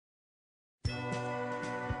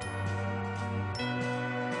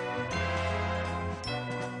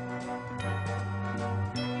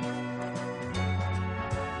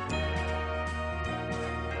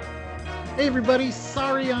Hey everybody,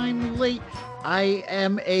 sorry I'm late. I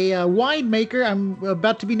am a winemaker. I'm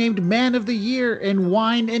about to be named Man of the Year in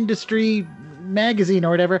Wine Industry Magazine or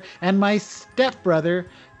whatever. And my stepbrother,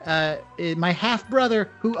 my half brother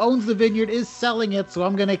who owns the vineyard, is selling it. So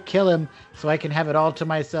I'm going to kill him so I can have it all to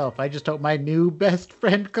myself. I just hope my new best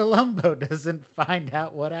friend Columbo doesn't find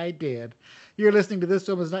out what I did. You're listening to This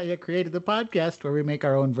Film Is Not Yet Created, the podcast where we make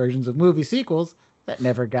our own versions of movie sequels that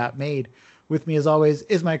never got made. With me, as always,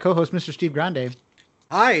 is my co-host, Mr. Steve Grande.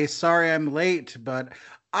 Hi, sorry I'm late, but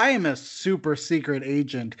I am a super secret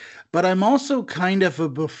agent, but I'm also kind of a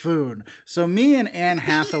buffoon. So me and Anne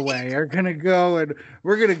Hathaway are gonna go and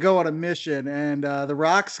we're gonna go on a mission, and The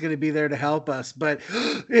Rock's gonna be there to help us. But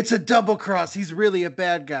it's a double cross. He's really a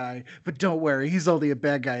bad guy, but don't worry, he's only a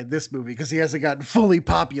bad guy in this movie because he hasn't gotten fully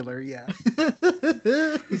popular yet.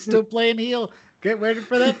 He's still playing heel. Get ready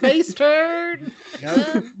for that face turn.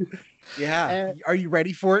 Yep. Yeah. Are you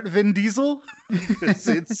ready for it, Vin Diesel?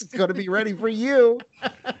 it's going to be ready for you.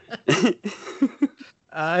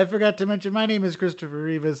 I forgot to mention, my name is Christopher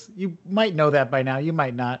Rivas. You might know that by now. You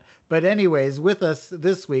might not. But anyways, with us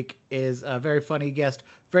this week is a very funny guest,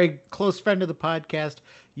 very close friend of the podcast.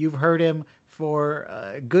 You've heard him for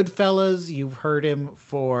Goodfellas. You've heard him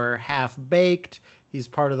for Half Baked. He's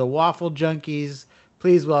part of the Waffle Junkies.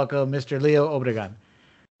 Please welcome Mr. Leo Obregon.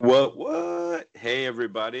 What? Hey,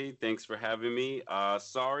 everybody. Thanks for having me.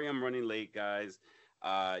 Sorry I'm running late, guys.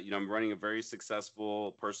 I'm running a very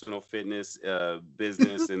successful personal fitness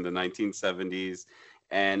business in the 1970s,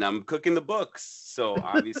 and I'm cooking the books. So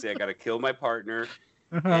obviously I got to kill my partner,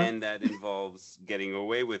 and that involves getting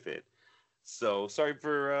away with it. So sorry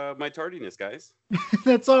for my tardiness, guys.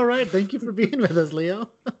 That's all right. Thank you for being with us, Leo.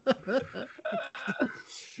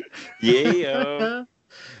 Yeah.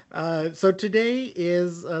 So today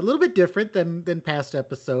is a little bit different than past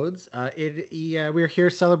episodes. We're here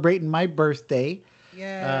celebrating my birthday.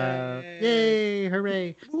 Yay!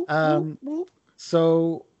 Hooray!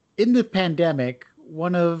 So in the pandemic,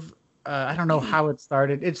 one of I don't know how it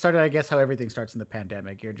started. It started, I guess, how everything starts in the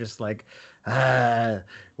pandemic. You're just like,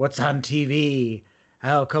 what's on TV?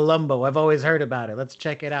 Oh, Columbo. I've always heard about it. Let's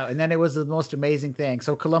check it out. And then it was the most amazing thing.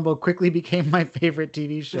 So Columbo quickly became my favorite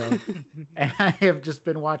TV show. And I have just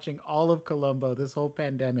been watching all of Columbo this whole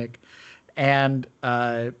pandemic. And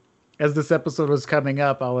as this episode was coming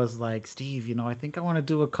up, I was like, Steve, I think I want to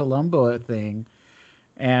do a Columbo thing.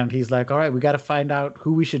 And he's like, all right, we got to find out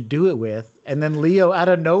who we should do it with. And then Leo out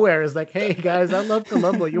of nowhere is like, hey, guys, I love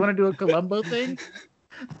Columbo. You want to do a Columbo thing?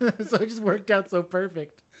 So it just worked out so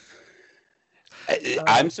perfect.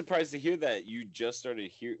 I'm surprised to hear that you just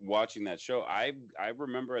started watching that show. I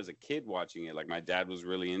remember as a kid watching it. Like, my dad was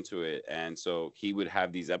really into it, and so he would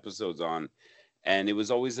have these episodes on, and it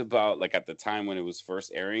was always about, like, at the time when it was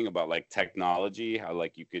first airing, about like technology, how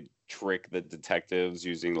like you could trick the detectives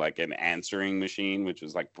using like an answering machine, which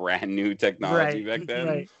was like brand new technology back then.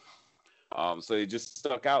 Right. So it just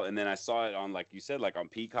stuck out, and then I saw it on, like you said, like on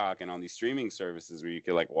Peacock and on these streaming services where you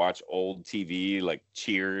could like watch old TV, like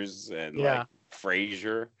Cheers and like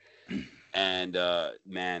Frasier, and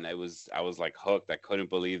man, I was like hooked. I couldn't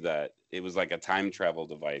believe that it was like a time travel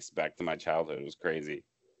device back to my childhood. It was crazy.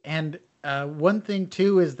 And one thing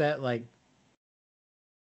too is that, like,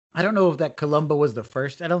 I don't know if that Columbo was the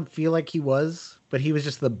first. I don't feel like he was, but he was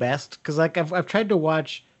just the best. Because like I've tried to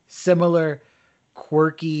watch similar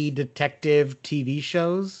quirky detective TV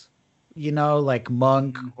shows, like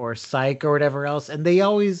Monk or Psych or whatever else, and they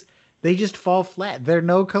just fall flat. They're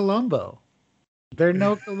no Columbo.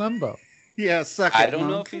 Yeah, suck it, I don't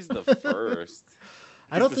Monk. know if he's the first.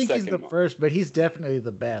 I don't think he's the first, but he's definitely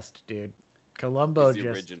the best, dude. Columbo, he's the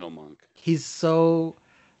original Monk. He's so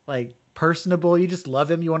like personable. You just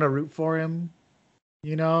love him. You want to root for him,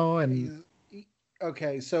 and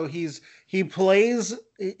okay, so he plays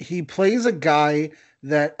a guy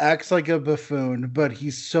that acts like a buffoon, but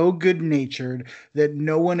he's so good-natured that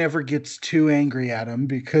no one ever gets too angry at him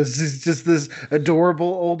because it's just this adorable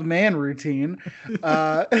old man routine.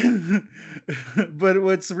 But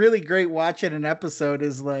what's really great watching an episode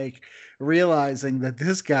is like realizing that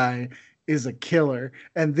this guy is a killer,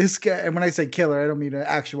 and this guy, and when I say killer, I don't mean an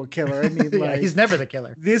actual killer. I mean like he's never the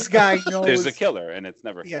killer. This guy knows there's a killer, and it's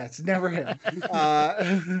never him. Yeah, it's never him.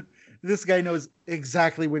 This guy knows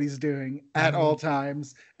exactly what he's doing at all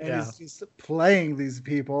times, and is just playing these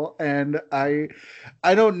people. And I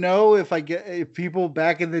don't know if people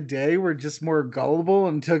back in the day were just more gullible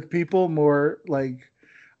and took people more like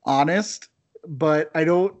honest, but I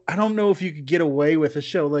don't know if you could get away with a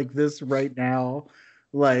show like this right now,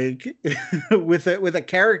 like with a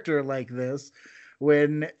character like this.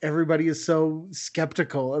 when everybody is so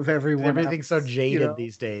skeptical of everyone. Everything's so else, jaded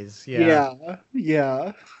these days. Yeah.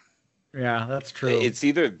 Yeah. Yeah, that's true. It's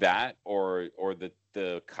either that or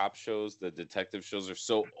the cop shows, the detective shows are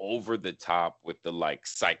so over the top with the like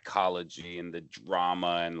psychology and the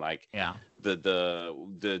drama and like the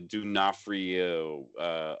D'Onofrio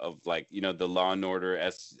of like, you know, the Law and Order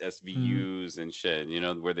SVUs and shit, you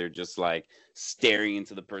know, where they're just like staring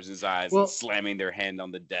into the person's eyes and slamming their hand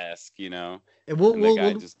on the desk, you know, and the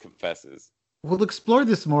guy just confesses. We'll explore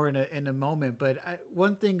this more in a moment, but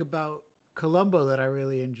one thing about Columbo that I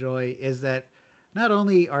really enjoy is that not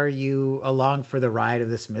only are you along for the ride of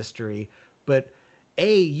this mystery, but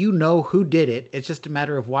A, you know who did it. It's just a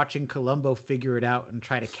matter of watching Columbo figure it out and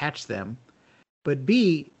try to catch them. But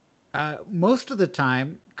B, most of the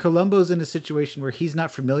time, Columbo's in a situation where he's not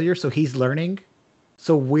familiar, so he's learning.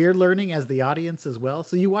 So we're learning as the audience as well.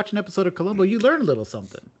 So you watch an episode of Columbo, you learn a little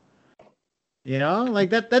something. You know,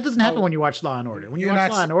 like that doesn't happen when you watch Law and Order. When you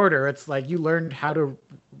watch Law and Order, it's like you learned how to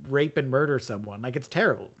rape and murder someone. Like, it's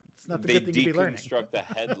terrible. It's not the good thing to be learning. They deconstruct the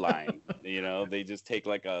headline. You know, they just take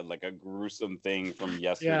like a gruesome thing from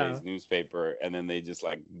yesterday's newspaper, and then they just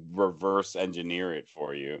like reverse engineer it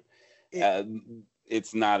for you.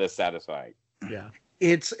 It's not as satisfying. Yeah.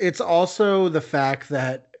 It's also the fact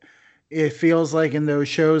that it feels like in those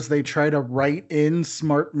shows they try to write in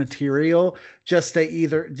smart material just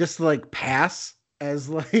to like pass as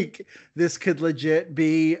like this could legit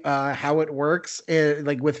be how it works,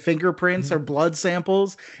 like with fingerprints or blood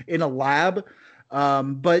samples in a lab.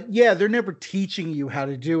 But yeah, they're never teaching you how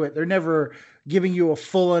to do it. They're never giving you a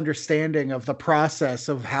full understanding of the process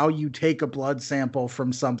of how you take a blood sample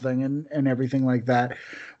from something and everything like that.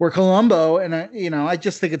 Where Columbo, and I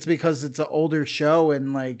just think it's because it's an older show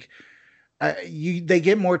and like, they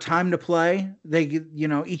get more time to play. They get,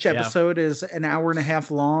 each episode is an hour and a half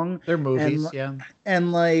long. They're movies,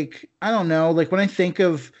 And like, I don't know, like when I think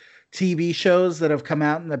of TV shows that have come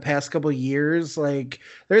out in the past couple of years, like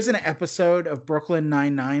there's an episode of Brooklyn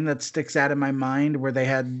Nine-Nine that sticks out in my mind where they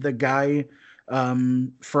had the guy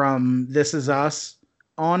from This Is Us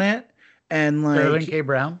on it, and like Sterling K.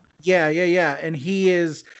 Brown. Yeah. And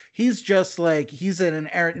he's just like, he's in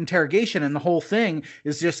an interrogation, and the whole thing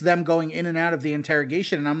is just them going in and out of the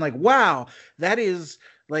interrogation. And I'm like, wow, that is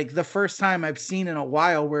like the first time I've seen in a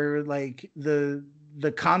while where like the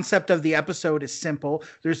concept of the episode is simple.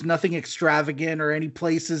 There's nothing extravagant or any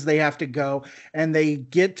places they have to go. And they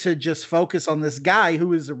get to just focus on this guy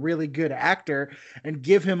who is a really good actor and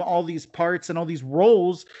give him all these parts and all these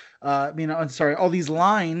roles. All these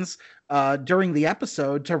lines during the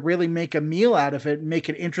episode to really make a meal out of it and make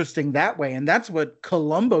it interesting that way. And that's what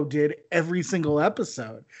Columbo did every single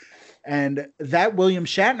episode. And that William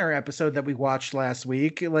Shatner episode that we watched last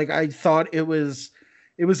week, like I thought it was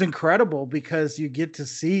incredible because you get to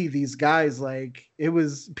see these guys, like it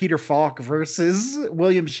was Peter Falk versus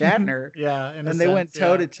William Shatner. And they went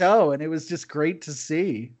toe to toe, and it was just great to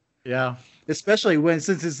see. Yeah. Especially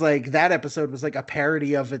since it's like that episode was like a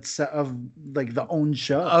parody of like the own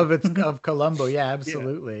show of Columbo. Yeah,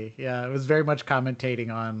 absolutely. Yeah, it was very much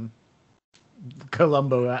commentating on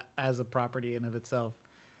Columbo as a property in of itself.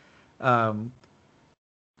 But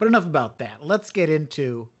enough about that. Let's get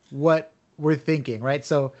into what we're thinking, right?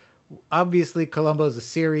 So obviously Columbo is a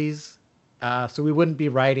series, so we wouldn't be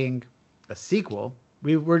writing a sequel.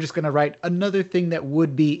 We're just going to write another thing that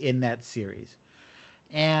would be in that series.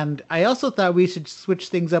 And I also thought we should switch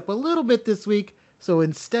things up a little bit this week. So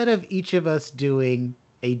instead of each of us doing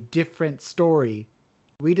a different story,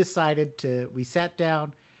 we sat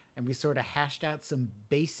down and we sort of hashed out some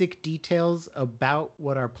basic details about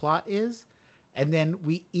what our plot is. And then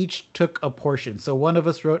we each took a portion. So one of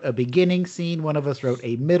us wrote a beginning scene, one of us wrote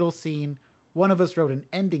a middle scene, one of us wrote an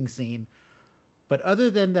ending scene. But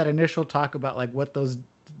other than that initial talk about like what those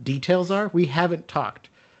details are, we haven't talked.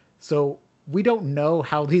 So we don't know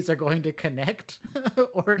how these are going to connect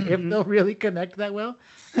or if they'll really connect that well.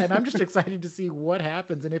 And I'm just excited to see what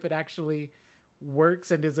happens and if it actually works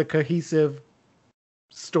and is a cohesive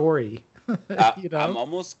story. I'm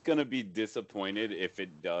almost going to be disappointed if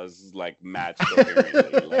it does like match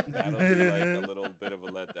coherently. Like, that'll be like a little bit of a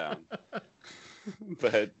letdown.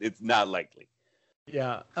 But it's not likely.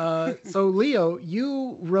 Yeah. So Leo,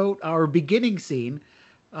 you wrote our beginning scene.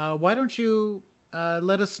 Why don't you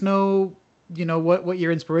let us know what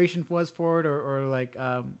your inspiration was for it, or like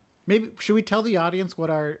maybe should we tell the audience what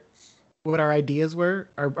our ideas were,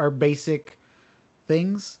 our basic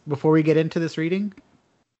things before we get into this reading?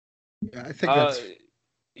 Yeah, I think that's.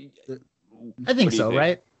 I think so,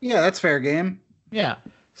 right? Yeah, that's fair game. Yeah.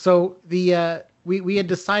 So the we had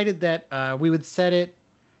decided that we would set it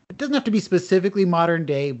it doesn't have to be specifically modern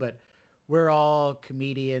day, but we're all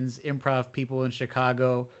comedians, improv people in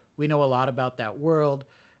Chicago. We know a lot about that world,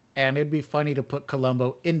 and it'd be funny to put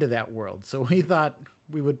Columbo into that world. So we thought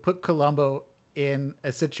we would put Columbo in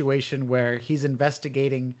a situation where he's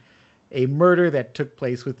investigating a murder that took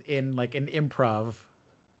place within like an improv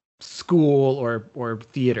school or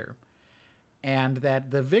theater, and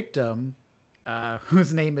that the victim,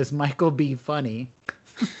 whose name is Michael B. Funny,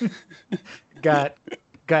 got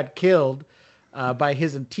killed by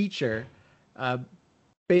his teacher,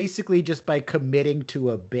 basically just by committing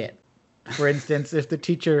to a bit. For instance, if the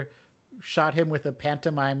teacher shot him with a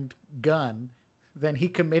pantomimed gun, then he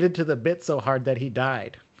committed to the bit so hard that he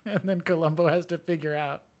died. And then Columbo has to figure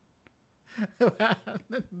out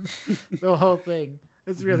the whole thing.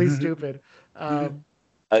 It's really stupid.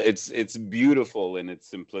 It's beautiful in its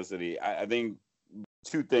simplicity. I think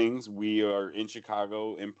two things. We are in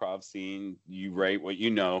Chicago improv scene. You write what you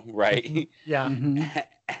know, right? Yeah.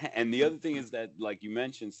 And the other thing is that, like you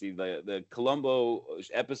mentioned, Steve, the Columbo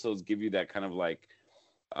episodes give you that kind of like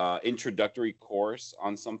introductory course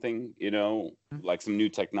on something, like some new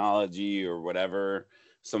technology or whatever,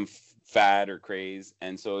 some fad or craze.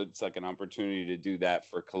 And so it's like an opportunity to do that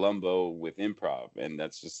for Columbo with improv. And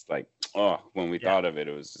that's just like, when we thought of it,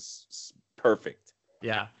 it was just perfect.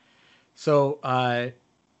 Yeah. So I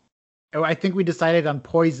think we decided on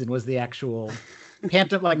poison was the actual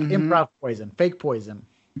improv poison, fake poison,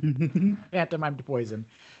 pantomimed poison.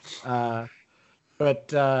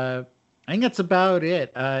 But I think that's about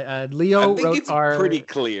it. Leo wrote it's pretty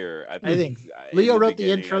clear. I think Leo wrote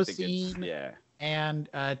the intro scene. Yeah. And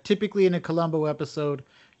typically in a Columbo episode,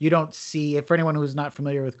 you don't see, for anyone who's not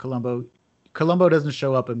familiar with Columbo doesn't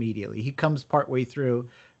show up immediately. He comes partway through.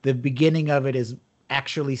 The beginning of it is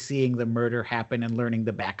actually seeing the murder happen and learning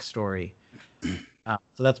the backstory. So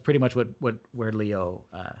that's pretty much where Leo,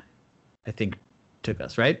 I think, took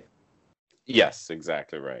us, right? Yes,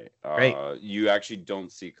 exactly right. Right. You actually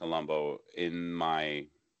don't see Columbo in my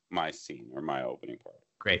scene or my opening part.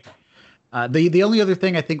 Great. The only other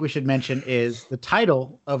thing I think we should mention is the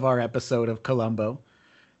title of our episode of Columbo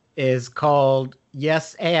is called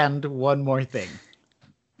Yes and One More Thing.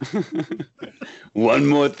 One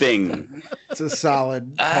more thing. It's a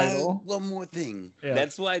solid title. One more thing. Yeah.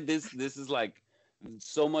 That's why this is like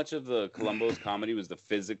so much of the Columbo's comedy was the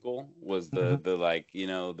physical, was the like,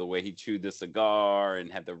 the way he chewed the cigar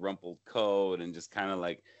and had the rumpled coat and just kind of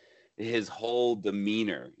like his whole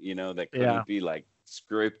demeanor, that couldn't be like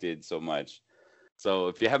scripted so much. So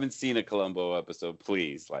if you haven't seen a Columbo episode,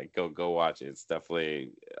 please go watch it. It's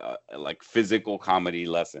definitely like physical comedy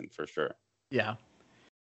lesson for sure. Yeah.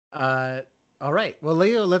 All right. Well,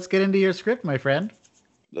 Leo, let's get into your script, my friend.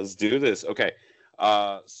 Let's do this. Okay.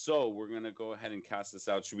 So we're going to go ahead and cast this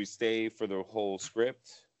out. Should we stay for the whole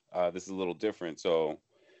script? This is a little different. So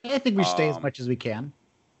I think we stay as much as we can.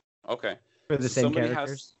 Okay. For the same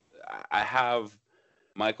characters. I have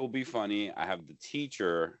Michael B. Funny. I have the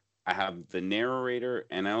teacher. I have the narrator.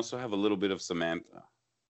 And I also have a little bit of Samantha.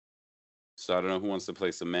 So I don't know who wants to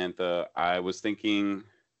play Samantha. I was thinking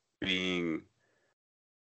being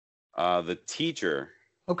the teacher.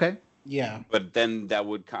 Okay. Yeah. But then that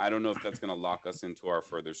would, I don't know if that's going to lock us into our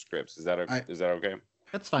further scripts. Is that okay?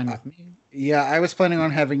 That's fine with me. Yeah, I was planning on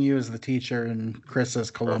having you as the teacher and Chris as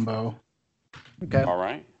Columbo. Perfect. Okay. All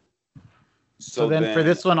right. So then for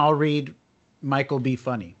this one, I'll read Michael B.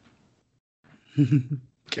 Funny.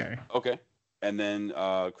 Okay. Okay. And then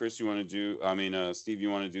Chris, Steve, you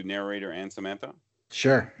want to do narrator and Samantha?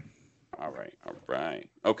 Sure. All right.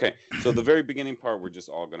 Okay. So the very beginning part, we're just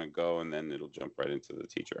all going to go, and then it'll jump right into the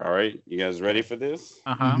teacher. All right. You guys ready for this?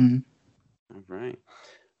 Uh-huh. Mm-hmm.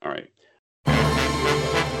 All right.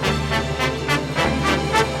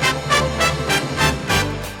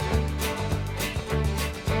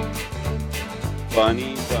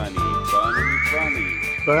 Bunny, bunny, bunny, bunny.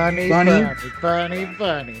 Bunny, bunny, bunny,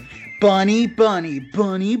 bunny. Bunny, bunny,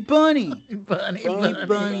 bunny, bunny.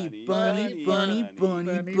 Bunny, bunny, bunny, bunny,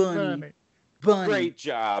 bunny, bunny, bunny. Great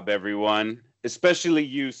job, everyone. Especially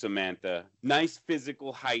you, Samantha. Nice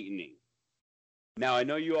physical heightening. Now, I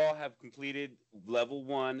know you all have completed level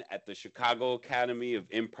 1 at the Chicago Academy of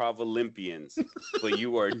Improv Olympians, but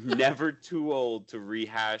you are never too old to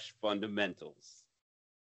rehash fundamentals.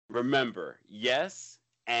 Remember, yes,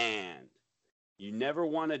 and you never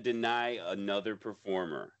want to deny another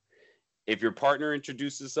performer. If your partner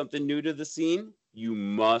introduces something new to the scene, you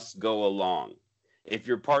must go along. If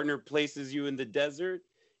your partner places you in the desert,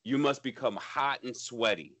 you must become hot and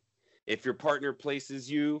sweaty. If your partner places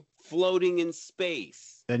you floating in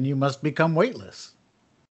space, then you must become weightless.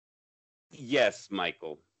 Yes,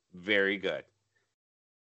 Michael. Very good.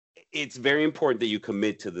 It's very important that you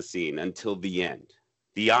commit to the scene until the end.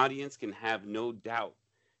 The audience can have no doubt.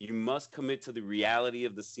 You must commit to the reality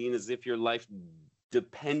of the scene as if your life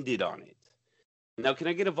depended on it. Now, can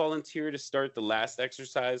I get a volunteer to start the last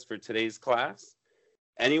exercise for today's class?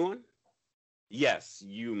 Anyone? Yes,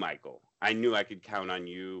 you, Michael. I knew I could count on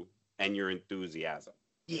you and your enthusiasm.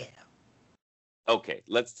 Yeah. Okay,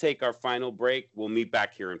 let's take our final break. We'll meet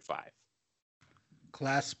back here in 5.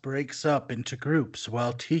 Class breaks up into groups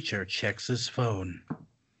while teacher checks his phone.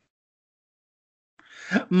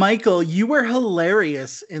 Michael, you were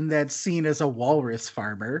hilarious in that scene as a walrus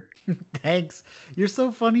farmer. Thanks. You're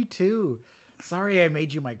so funny too. Sorry I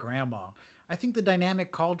made you my grandma. I think the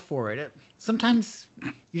dynamic called for it. Sometimes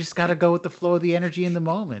you just got to go with the flow of the energy in the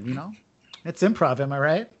moment, you know? It's improv, am I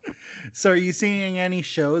right? So are you seeing any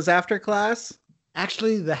shows after class?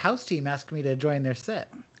 Actually, the house team asked me to join their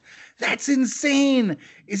set. That's insane.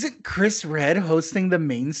 Isn't Chris Red hosting the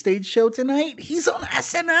main stage show tonight? He's on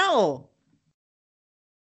SNL.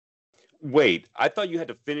 Wait, I thought you had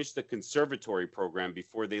to finish the conservatory program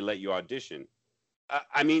before they let you audition.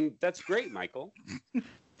 I mean, that's great, Michael.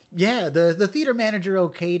 Yeah, the theater manager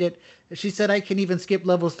okayed it. She said I can even skip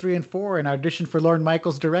levels 3 and 4 and audition for Lorne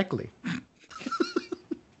Michaels directly.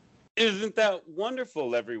 Isn't that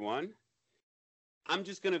wonderful, everyone? I'm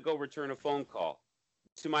just going to go return a phone call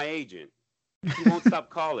to my agent. He won't stop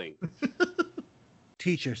calling.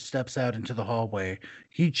 Teacher steps out into the hallway.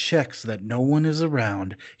 He checks that no one is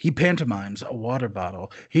around. He pantomimes a water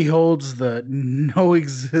bottle. He holds the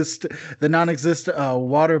non-existent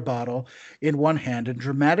water bottle in one hand and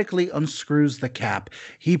dramatically unscrews the cap.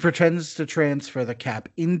 He pretends to transfer the cap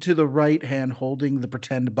into the right hand holding the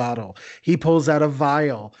pretend bottle. He pulls out a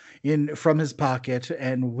vial from his pocket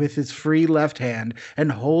and with his free left hand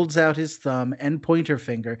and holds out his thumb and pointer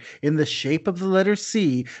finger in the shape of the letter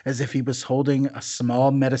C as if he was holding a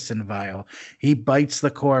small medicine vial. He bites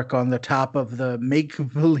the cork on the top of the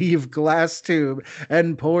make-believe glass tube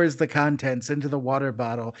and pours the contents into the water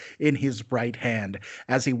bottle in his right hand.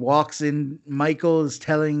 As he walks in, Michael is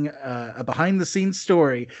telling a behind-the-scenes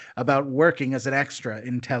story about working as an extra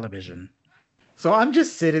in television. So I'm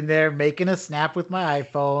just sitting there making a snap with my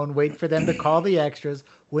iPhone, waiting for them to call the extras,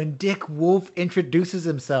 when Dick Wolf introduces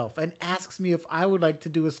himself and asks me if I would like to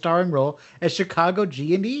do a starring role as Chicago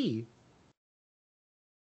G&E.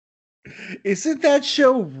 Isn't that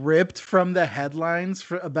show ripped from the headlines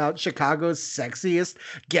about Chicago's sexiest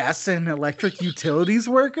gas and electric utilities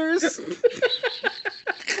workers?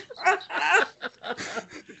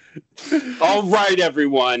 All right,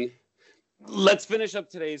 everyone. Let's finish up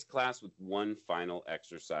today's class with one final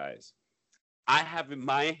exercise. I have in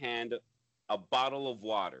my hand a bottle of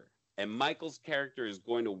water, and Michael's character is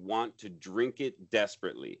going to want to drink it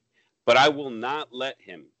desperately, but I will not let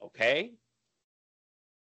him, okay?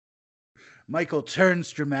 Michael turns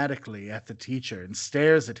dramatically at the teacher and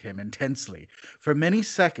stares at him intensely for many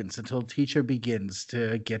seconds until teacher begins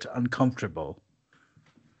to get uncomfortable.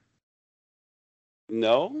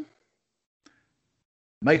 No?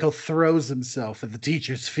 Michael throws himself at the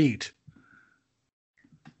teacher's feet.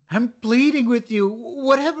 I'm pleading with you.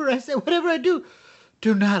 Whatever I say, whatever I do,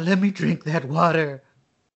 do not let me drink that water.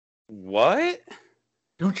 What?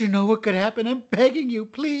 Don't you know what could happen? I'm begging you.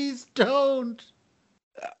 Please don't.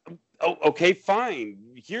 Okay, fine.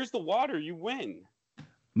 Here's the water. You win.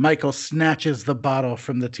 Michael snatches the bottle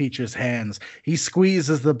from the teacher's hands. He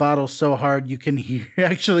squeezes the bottle so hard you can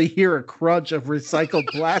actually hear a crunch of recycled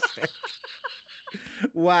plastic.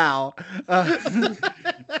 Wow.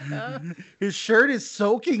 His shirt is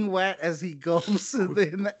soaking wet as he gulps in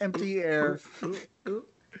the empty air.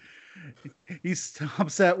 He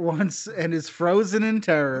stops at once and is frozen in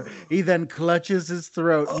terror. He then clutches his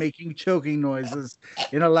throat, making choking noises.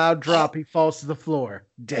 In a loud drop, he falls to the floor,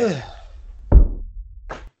 dead.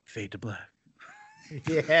 Fade to black.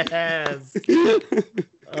 Yes.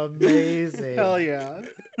 Amazing. Hell yeah.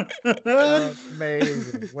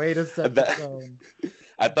 Amazing. Way to set the tone.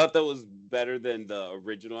 I thought that was better than the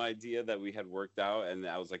original idea that we had worked out, and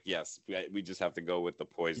I was like, yes, we just have to go with the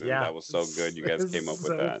poison. Yeah. That was so good. You guys came up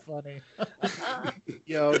with that. Funny.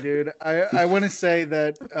 Yo, dude, I want to say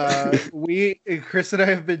that Chris and I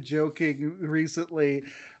have been joking recently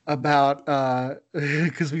about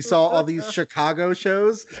because we saw all these Chicago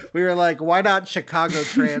shows. We were like, why not Chicago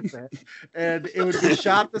Transit? And it would be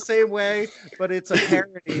shot the same way, but it's a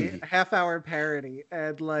parody, a half-hour parody.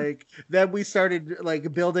 And like then we started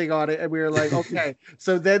like building on it, and we were like, okay,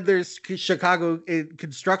 so then there's Chicago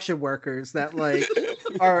construction workers that like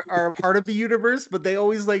are part of the universe, but they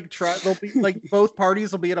always like they'll be like both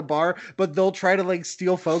parties will be in a bar, but they'll try to like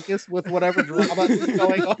steal focus with whatever drama is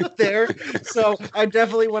going on there. So I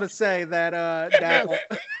definitely want to say that now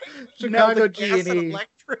Chicago the Gas and G&E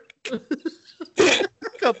Electric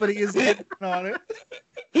company is getting on it.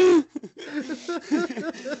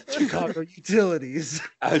 Chicago Utilities.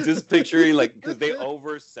 I'm just picturing like because they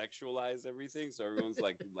over sexualize everything, so everyone's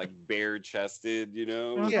like bare chested, you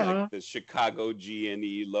know, Yeah. like the Chicago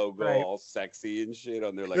G&E logo, Right. all sexy and shit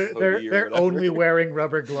on their like They're hoodie or they're whatever. only wearing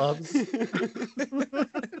rubber gloves.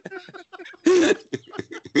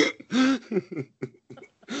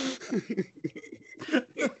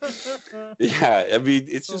 Yeah, I mean,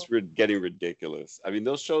 it's just getting ridiculous. I mean,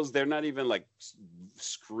 those shows, they're not even like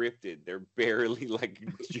scripted. They're barely like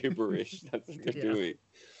gibberish. That's what they're doing.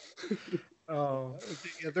 Oh,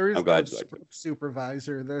 yeah, there is I'm glad you like no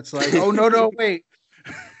supervisor that's like, oh, no, wait.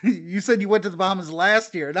 You said you went to the Bahamas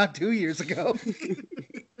last year, not 2 years ago.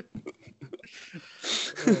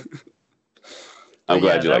 I'm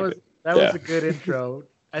glad you liked it. That was a good intro.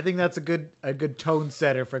 I think that's a good tone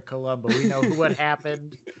setter for Columbo. We know what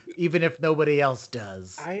happened, even if nobody else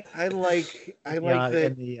does. I like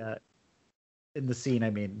that in the scene. I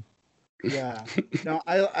mean, yeah. No,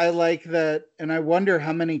 I like that, and I wonder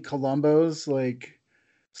how many Columbos like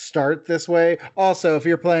start this way. Also, if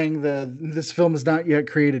you're playing this film is not yet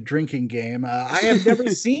created drinking game, I have never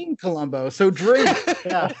seen Columbo, so drink.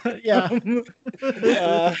 yeah.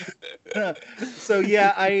 So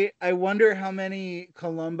yeah, I wonder how many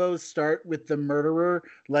Columbos start with the murderer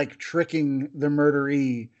like tricking the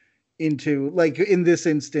murderee into, like in this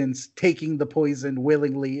instance, taking the poison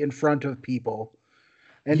willingly in front of people.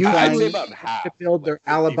 And I'd say trying about half, to build their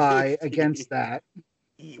like 50-50. alibi against that.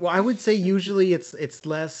 Well, I would say usually it's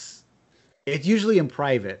less. It's usually in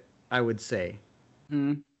private. I would say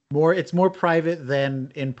it's more private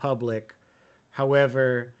than in public.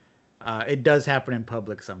 However, it does happen in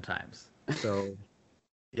public sometimes. So,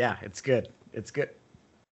 yeah, it's good. It's good.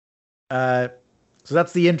 So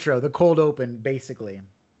that's the intro, the cold open, basically.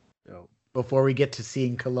 So before we get to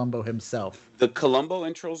seeing Columbo himself. The Columbo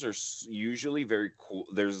intros are usually very cool.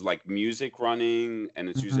 There's like music running, and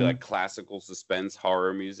it's usually like classical suspense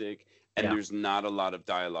horror music, and there's not a lot of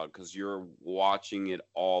dialogue because you're watching it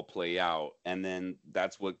all play out, and then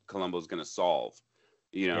that's what Columbo's gonna solve.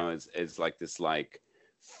 You know, it's like this like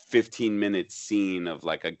 15-minute scene of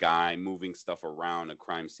like a guy moving stuff around a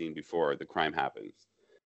crime scene before the crime happens.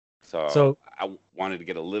 So I wanted to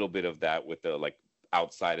get a little bit of that with the like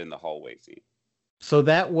outside in the hallway scene. So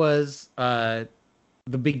that was the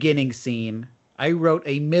beginning scene. I wrote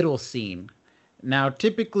a middle scene. Now,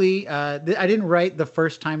 typically, I didn't write the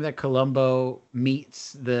first time that Columbo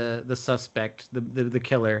meets the suspect, the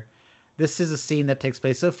killer. This is a scene that takes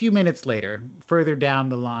place a few minutes later, further down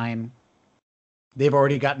the line. They've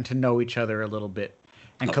already gotten to know each other a little bit,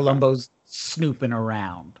 and Columbo's snooping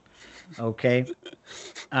around. Okay,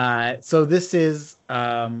 so this is.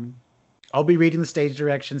 I'll be reading the stage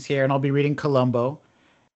directions here, and I'll be reading Columbo.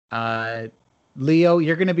 Leo,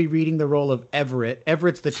 you're going to be reading the role of Everett.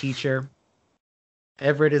 Everett's the teacher.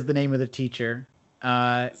 Everett is the name of the teacher.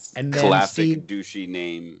 And then classic Steve, douchey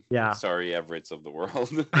name. Yeah. Sorry, Everetts of the world.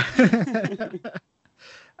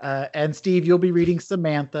 And Steve, you'll be reading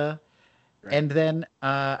Samantha. Right. And then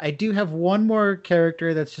I do have one more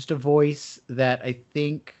character that's just a voice that I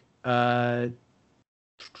think it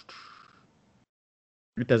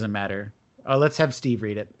doesn't matter. Let's have Steve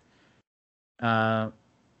read it. All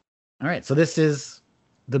right, so this is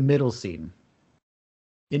the middle scene.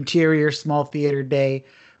 Interior, small theater day.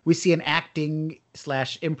 We see an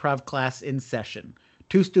acting/improv class in session.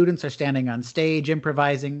 2 students are standing on stage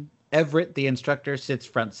improvising. Everett, the instructor, sits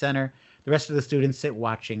front center. The rest of the students sit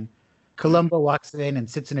watching. Columbo walks in and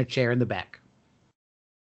sits in a chair in the back.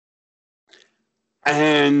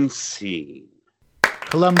 And scene.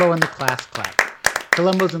 Columbo and the class clap.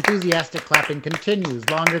 Columbo's enthusiastic clapping continues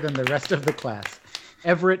longer than the rest of the class.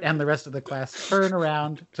 Everett and the rest of the class turn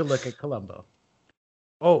around to look at Columbo.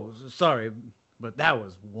 Oh, sorry, but that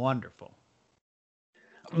was wonderful.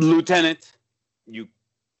 Lieutenant, you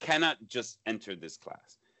cannot just enter this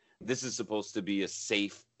class. This is supposed to be a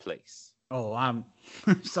safe place. Oh, I'm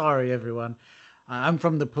sorry, everyone. I'm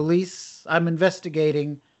from the police. I'm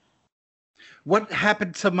investigating. What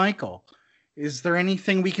happened to Michael? Is there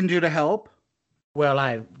anything we can do to help? Well,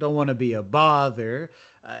 I don't want to be a bother.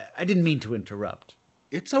 I didn't mean to interrupt.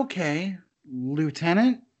 It's okay,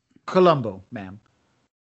 Lieutenant. Columbo, ma'am.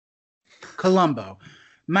 Columbo.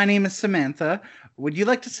 My name is Samantha. Would you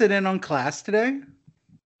like to sit in on class today?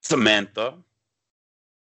 Samantha.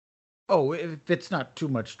 Oh, if it's not too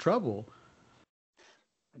much trouble.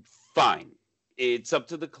 Fine. It's up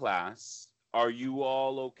to the class. Are you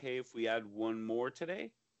all okay if we add one more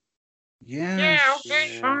today? Yeah,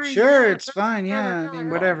 okay, fine. sure, it's fine. Yeah, I mean,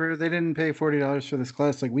 whatever. They didn't pay $40 for this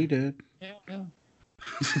class like we did. Yeah.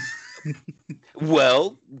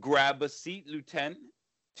 Well, grab a seat, Lieutenant.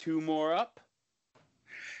 2 more up.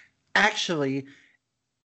 Actually,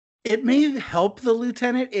 it may help the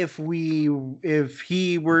lieutenant if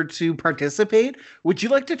he were to participate. Would you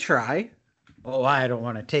like to try? Oh, I don't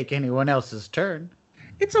want to take anyone else's turn.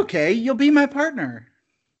 It's okay. You'll be my partner.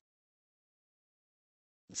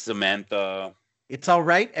 Samantha. It's all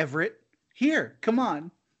right, Everett. Here, come on.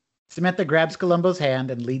 Samantha grabs Columbo's hand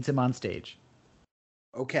and leads him on stage.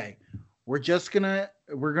 Okay. We're just gonna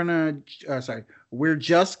fuck,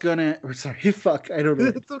 I don't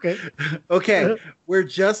know. It's okay. Okay, we're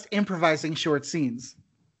just improvising short scenes.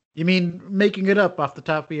 You mean making it up off the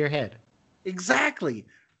top of your head? Exactly.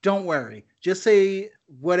 Don't worry. Just say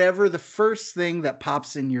whatever the first thing that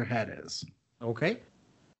pops in your head is. Okay.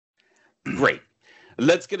 Great.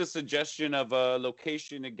 Let's get a suggestion of a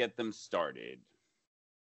location to get them started.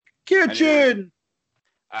 Kitchen!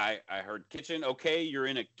 I heard kitchen. Okay, you're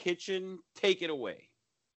in a kitchen. Take it away.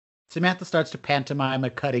 Samantha starts to pantomime a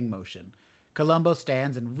cutting motion. Columbo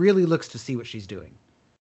stands and really looks to see what she's doing.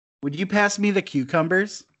 Would you pass me the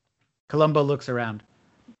cucumbers? Columbo looks around.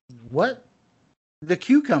 What? The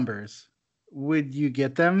cucumbers. Would you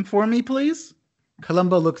get them for me, please?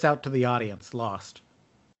 Columbo looks out to the audience, lost.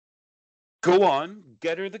 Go on,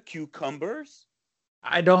 get her the cucumbers.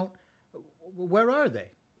 I don't... Where are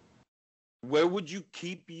they? Where would you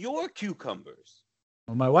keep your cucumbers?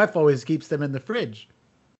 Well, my wife always keeps them in the fridge.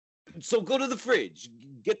 So go to the fridge.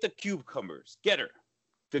 Get the cucumbers. Get her.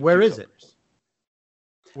 Where is it?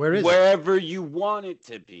 Where is it? Wherever you want it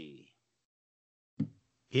to be.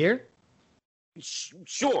 Here?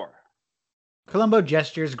 Sure. Columbo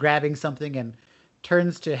gestures, grabbing something, and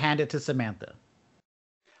turns to hand it to Samantha.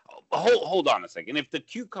 Hold on a second. If the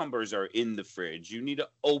cucumbers are in the fridge, you need to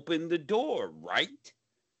open the door, right?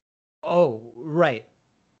 Oh, right.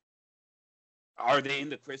 Are they in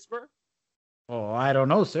the crisper? Oh, I don't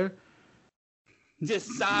know, sir.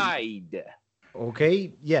 Decide.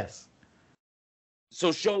 Okay, yes.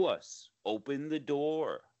 So show us. Open the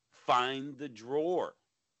door. Find the drawer.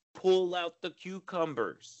 Pull out the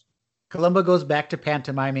cucumbers. Columbo goes back to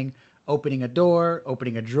pantomiming, opening a door,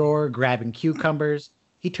 opening a drawer, grabbing cucumbers.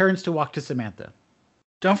 He turns to walk to Samantha.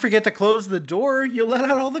 Don't forget to close the door. You'll let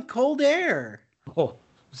out all the cold air. Oh,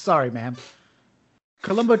 sorry, ma'am.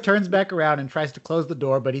 Columbo turns back around and tries to close the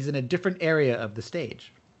door, but he's in a different area of the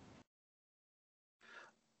stage.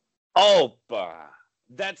 Opa!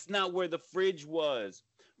 That's not where the fridge was.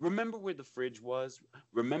 Remember where the fridge was?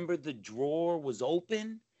 Remember the drawer was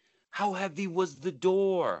open? How heavy was the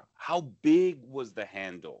door? How big was the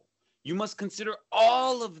handle? You must consider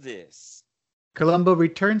all of this. Columbo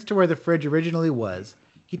returns to where the fridge originally was.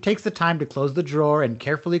 He takes the time to close the drawer and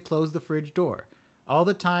carefully close the fridge door. All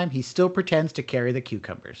the time, he still pretends to carry the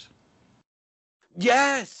cucumbers.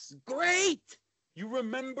 Yes! Great! You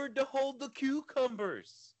remembered to hold the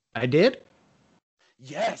cucumbers. I did?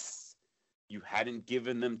 Yes! You hadn't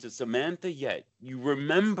given them to Samantha yet. You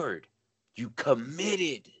remembered. You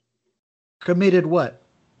committed. Committed what?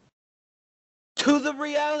 To the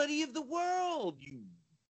reality of the world you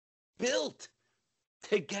built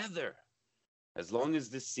together. As long as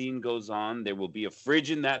this scene goes on, there will be a fridge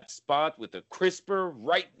in that spot with a crisper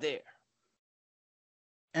right there.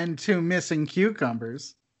 And 2 missing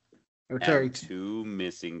cucumbers. And 2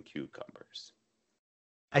 missing cucumbers.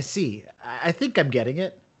 I see. I think I'm getting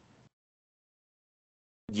it.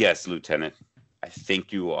 Yes, Lieutenant. I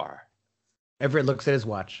think you are. Everett looks at his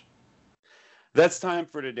watch. That's time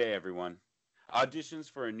for today, everyone. Auditions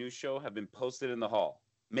for a new show have been posted in the hall.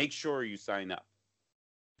 Make sure you sign up.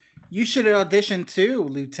 You should audition too,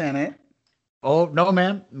 Lieutenant. Oh, no,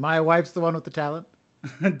 ma'am. My wife's the one with the talent.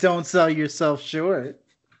 Don't sell yourself short.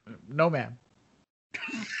 No, ma'am.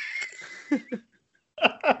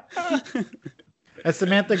 As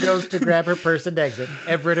Samantha goes to grab her purse and exit,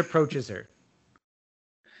 Everett approaches her.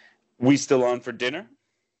 We still on for dinner?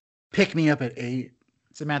 Pick me up at 8.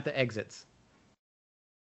 Samantha exits.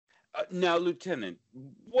 Now, Lieutenant,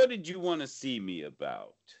 what did you want to see me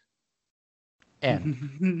about?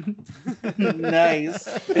 And nice.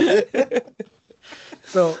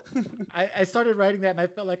 So I started writing that, and I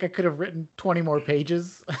felt like I could have written 20 more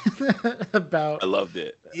pages about. I loved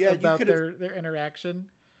it. Yeah, about their interaction.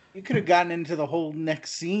 You could have gotten into the whole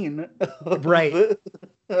next scene. Right.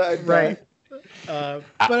 Right. But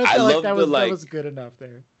I felt like that was good enough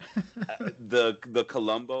there. the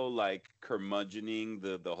Columbo, like, curmudgeoning,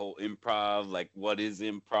 the whole improv, like, what is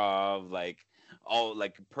improv? Like, all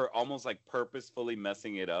like almost like purposefully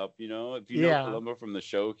messing it up, you know? If you know Yeah. Columbo from the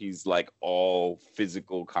show, he's like all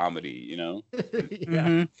physical comedy, you know?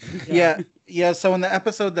 Yeah. Yeah. So in the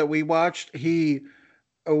episode that we watched, he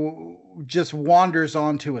just wanders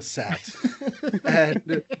onto a set,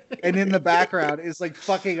 and in the background is like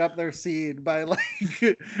fucking up their scene by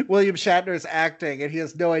like William Shatner's acting, and he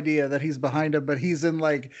has no idea that he's behind him, but he's in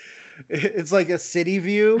like, it's like a city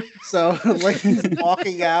view, so like he's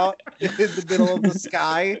walking out in the middle of the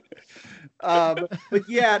sky. But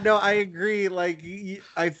yeah, no, I agree. Like,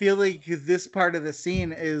 I feel like this part of the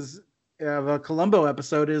scene is of a Columbo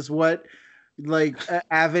episode is what like an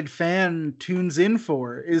avid fan tunes in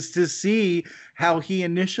for, is to see how he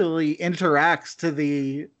initially interacts to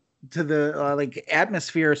the like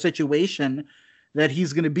atmosphere situation that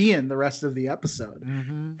he's going to be in the rest of the episode.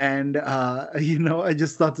 Mm-hmm. And I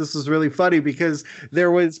just thought this was really funny because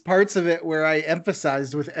there was parts of it where I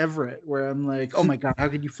emphasized with Everett, where I'm like, oh my god, how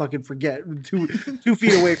could you fucking forget 2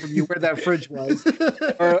 feet away from you where that fridge was,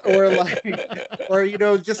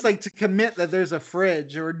 or just like to commit that there's a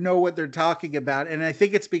fridge or know what they're talking about. And I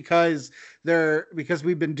think it's because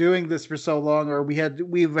we've been doing this for so long, or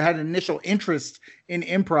we've had initial interest in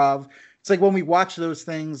improv. It's like when we watch those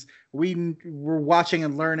things, we're watching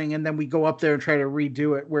and learning, and then we go up there and try to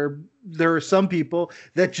redo it, where there are some people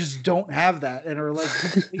that just don't have that and are like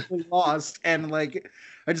completely lost. And like,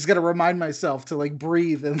 I just got to remind myself to like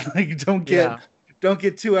breathe and like don't get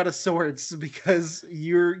too out of sorts, because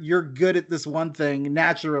you're good at this one thing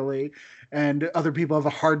naturally, and other people have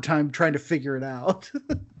a hard time trying to figure it out.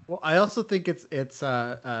 Well, I also think it's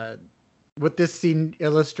what this scene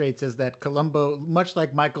illustrates is that Columbo, much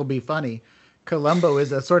like Michael B. Funny, Columbo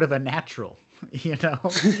is a sort of a natural, you know.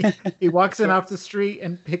 He walks in off the street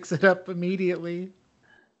and picks it up immediately,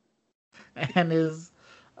 and is,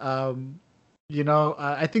 I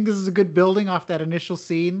think this is a good building off that initial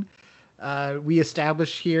scene. We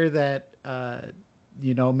establish here that,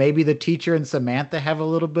 maybe the teacher and Samantha have a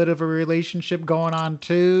little bit of a relationship going on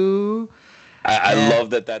too. I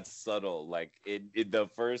love that that's subtle. Like it the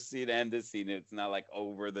first scene and this scene, it's not like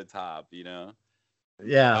over the top, you know?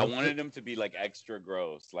 Yeah. I wanted him to be like extra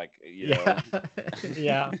gross, like, you know.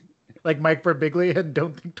 Yeah. Like Mike Birbiglia and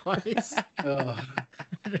Don't Think Twice.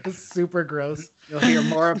 It's super gross. You'll hear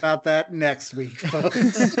more about that next week,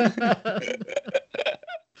 folks.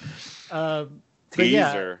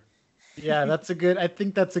 Teaser. Yeah, I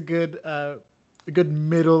think that's a good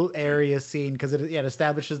middle area scene, because it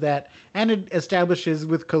establishes that, and it establishes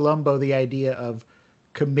with Columbo the idea of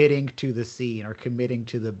committing to the scene or committing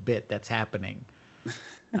to the bit that's happening.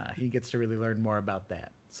 He gets to really learn more about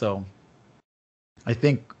that. So I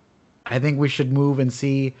think we should move and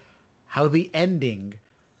see how the ending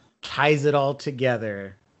ties it all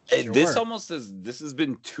together. Sure. This has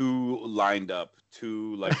been too lined up,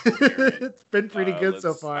 too like it's been pretty good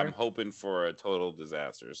so far. I'm hoping for a total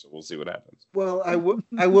disaster, so we'll see what happens. Well, I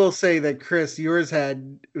will say that, Chris, yours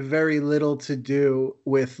had very little to do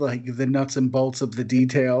with like the nuts and bolts of the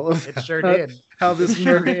detail of it sure did. How this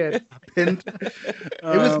sure did. happened. It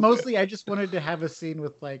was mostly I just wanted to have a scene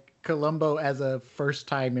with like Columbo as a first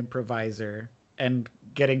time improviser and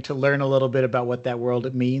getting to learn a little bit about what that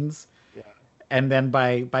world means. Yeah. And then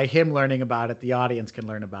by him learning about it, the audience can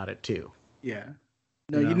learn about it too. Yeah.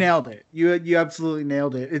 No, you nailed it. You absolutely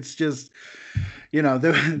nailed it. It's just,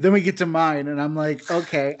 then we get to mine, and I'm like,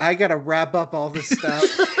 okay, I got to wrap up all this stuff,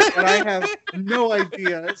 and I have no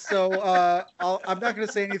idea. So I'm not going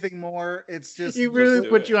to say anything more. It's just you really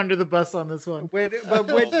put you under the bus on this one. When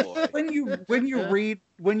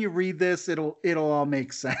you read this, it'll all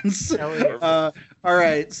make sense. All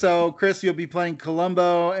right. So Chris, you'll be playing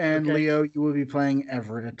Columbo, and okay. Leo, you will be playing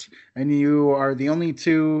Everett, and you are the only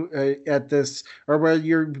two at this, or well,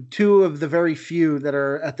 you're two of the very few that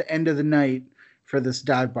are at the end of the night for this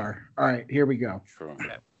dive bar. All right, here we go. Sure. All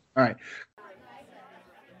right.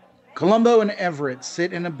 Columbo and Everett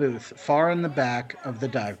sit in a booth far in the back of the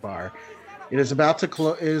dive bar. It is about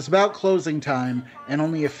closing time, and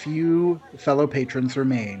only a few fellow patrons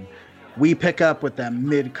remain. We pick up with them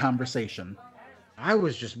mid-conversation. I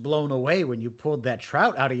was just blown away when you pulled that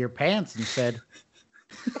trout out of your pants and said,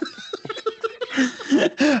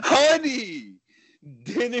 "Honey,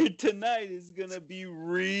 dinner tonight is gonna be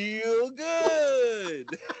real good."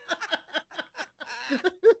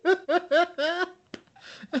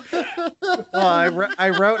 I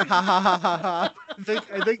wrote ha ha ha ha ha.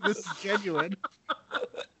 I think this is genuine.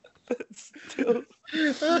 Still,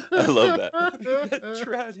 I love that. That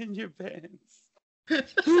trout in your pants.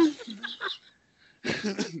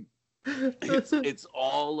 It's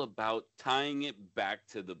all about tying it back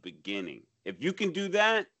to the beginning. If you can do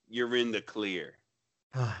that, you're in the clear.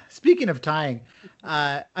 Speaking of tying,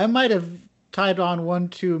 I might have tied on one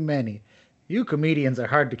too many. You comedians are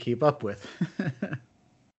hard to keep up with.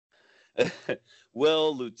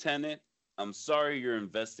 Well, Lieutenant, I'm sorry your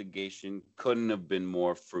investigation couldn't have been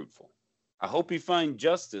more fruitful. I hope you find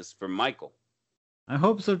justice for Michael. I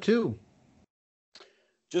hope so too.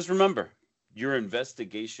 Just remember, your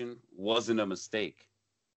investigation wasn't a mistake.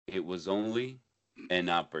 It was only an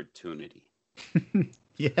opportunity.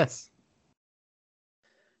 Yes.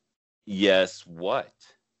 Yes, what?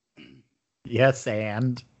 Yes,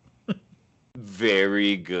 and.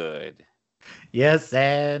 Very good. Yes,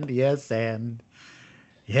 and. Yes, and.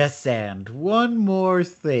 Yes, and. One more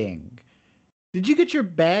thing. Did you get your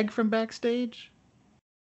bag from backstage?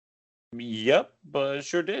 Yep, but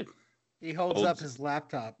sure did. He holds up his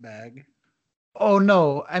laptop bag. Oh,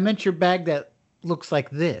 no. I meant your bag that looks like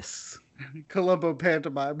this. Columbo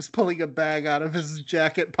pantomimes pulling a bag out of his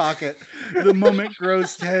jacket pocket. The moment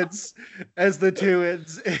grows tense as the two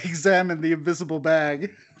examine the invisible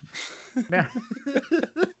bag. Now,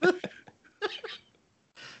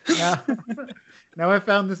 now I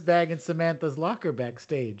found this bag in Samantha's locker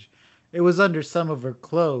backstage. It was under some of her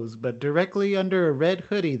clothes, but directly under a red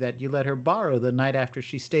hoodie that you let her borrow the night after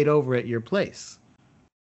she stayed over at your place.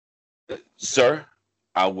 Sir,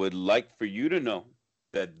 I would like for you to know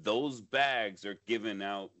that those bags are given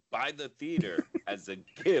out by the theater as a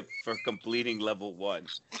gift for completing level 1.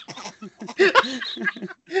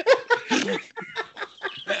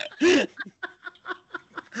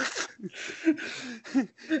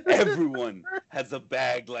 Everyone has a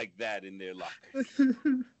bag like that in their lockers.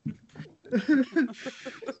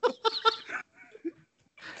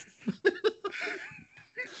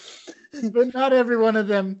 But not every one of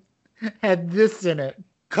them had this in it.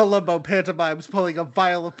 Columbo pantomimes pulling a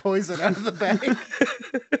vial of poison out of the bag.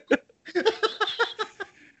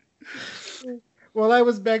 While I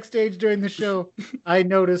was backstage during the show, I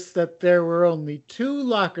noticed that there were only 2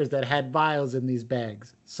 lockers that had vials in these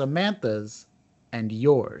bags. Samantha's and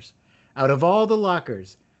yours. Out of all the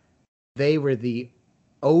lockers, they were the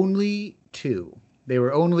only 2. They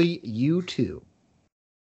were only you 2.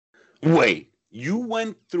 Wait, you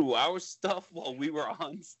went through our stuff while we were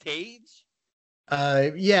on stage?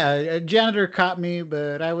 Yeah, a janitor caught me,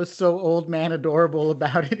 but I was so old man adorable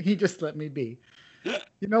about it, he just let me be.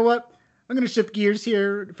 You know what? I'm going to shift gears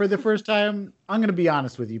here for the first time. I'm going to be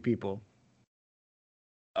honest with you people.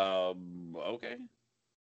 Okay.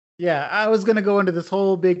 Yeah, I was going to go into this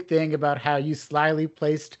whole big thing about how you slyly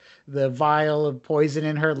placed the vial of poison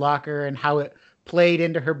in her locker and how it played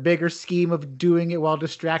into her bigger scheme of doing it while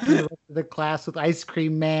distracting the rest of the class with Ice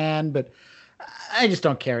Cream Man, but I just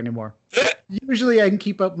don't care anymore. Usually I can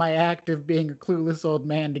keep up my act of being a clueless old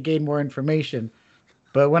man to gain more information.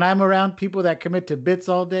 But when I'm around people that commit to bits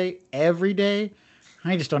all day, every day,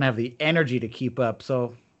 I just don't have the energy to keep up.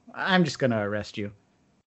 So I'm just going to arrest you.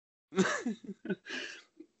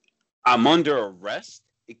 I'm under arrest?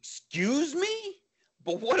 Excuse me?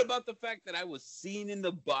 But what about the fact that I was seen in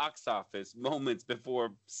the box office moments before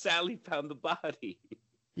Sally found the body?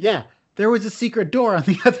 Yeah, there was a secret door on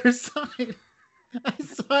the other side. I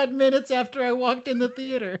saw it minutes after I walked in the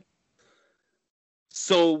theater.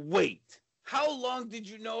 So wait, how long did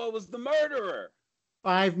you know I was the murderer?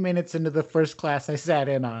 5 minutes into the first class I sat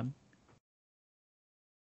in on.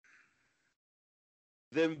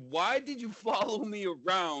 Then why did you follow me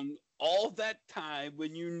around all that time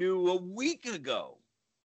when you knew a week ago?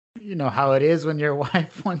 You know how it is when your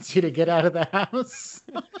wife wants you to get out of the house.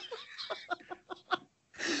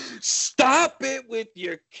 Stop it with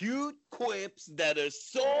your cute quips that are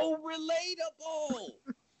so relatable.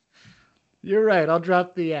 You're right. I'll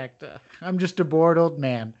drop the act. I'm just a bored old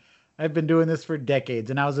man. I've been doing this for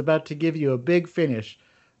decades, and I was about to give you a big finish.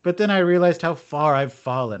 But then I realized how far I've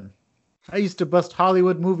fallen. I used to bust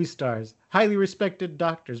Hollywood movie stars, highly respected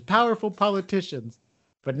doctors, powerful politicians.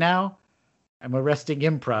 But now, I'm arresting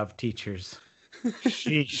improv teachers.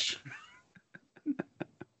 Sheesh.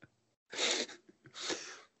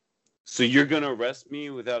 So you're going to arrest me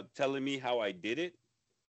without telling me how I did it?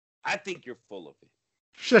 I think you're full of it.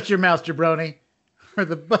 Shut your mouth, jabroni, or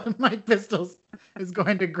the butt of my pistols is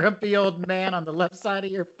going to grumpy old man on the left side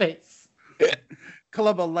of your face.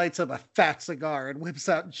 Columbo lights up a fat cigar and whips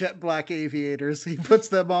out jet black aviators. He puts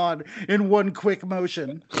them on in one quick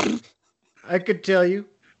motion. I could tell you,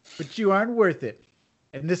 but you aren't worth it.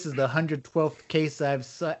 And this is the 112th case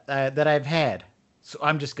that I've had, so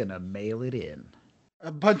I'm just going to mail it in.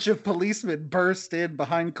 A bunch of policemen burst in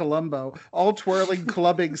behind Columbo, all twirling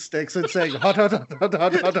clubbing sticks and saying, hot, hot, hot, hot,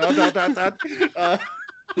 hot, hot, hot, hot,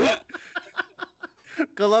 hot.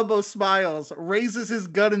 Columbo smiles, raises his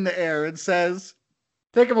gun in the air, and says,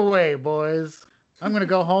 "Take him away, boys. I'm gonna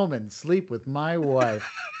go home and sleep with my wife."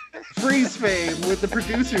 freeze frame with the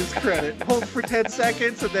producer's credit. Hold for 10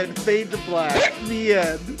 seconds and then fade to black. The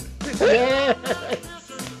end. Yes.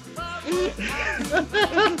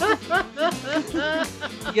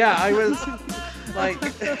 Yeah, I was like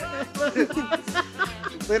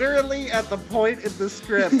literally at the point in the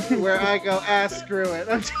script where I go, screw it.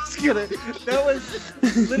 I'm just gonna, that was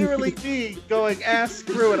literally me going,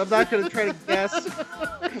 screw it. I'm not gonna try to guess.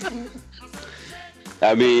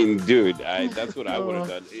 I mean, dude, that's what I would have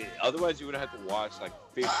done. Otherwise, you would have had to watch like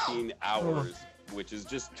 15 hours, which is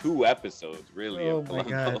just 2 episodes, really. Oh of my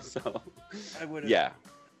Columbo, God. So, I would have. yeah.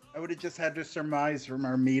 I would have just had to surmise from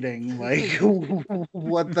our meeting, like,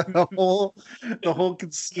 what the whole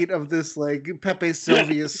conceit of this, like, Pepe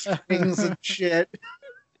Sylvia strings and shit.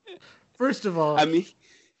 First of all, I mean,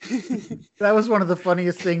 that was one of the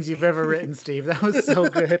funniest things you've ever written, Steve. That was so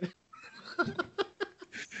good.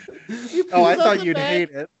 Oh, I thought you'd hate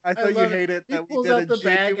it. I thought you'd hate it He that we pulls did out a the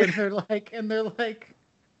bag, genuine... and they're like,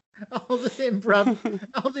 all the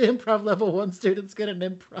improv level 1 students get an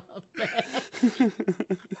improv bag.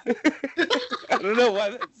 I don't know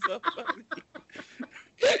why that's so funny.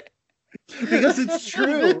 Because it's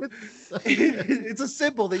true. It's a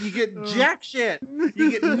symbol that you get jack shit.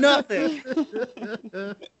 You get nothing.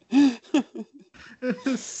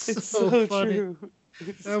 It's so funny. True.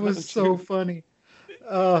 That was so funny.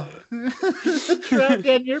 Trapped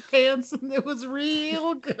in your pants, and it was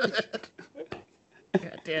real good.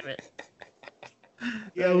 God damn it.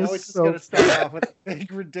 Yeah, That I was was just so going to start off with a big,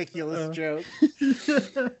 ridiculous joke.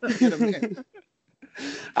 Get 'em in.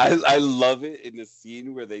 I love it in the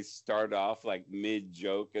scene where they start off like mid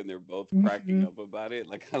joke and they're both cracking up about it.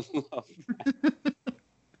 Like, I love that.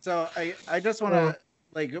 So I just want to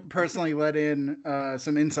like personally let in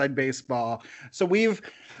some inside baseball. So we've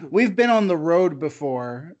been on the road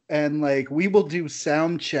before, and like we will do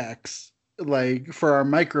sound checks like for our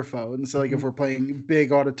microphones. So like if we're playing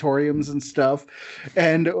big auditoriums and stuff,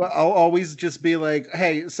 and I'll always just be like,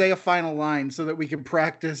 "Hey, say a final line," so that we can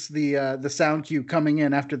practice the sound cue coming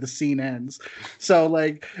in after the scene ends. So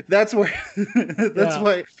like that's where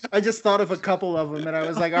why I just thought of a couple of them, and I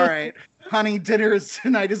was like, "All right, honey, dinner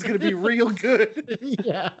tonight is going to be real good."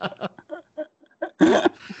 Yeah.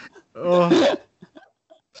 Oh,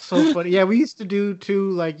 so funny. Yeah, we used to do too.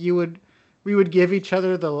 Like we would give each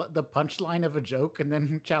other the punchline of a joke and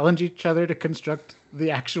then challenge each other to construct the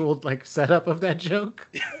actual like setup of that joke.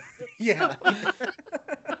 Yeah.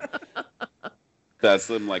 That's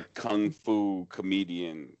some like kung fu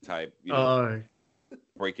comedian type, you know,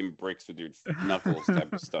 breaking bricks with your knuckles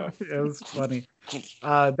type of stuff. It was funny.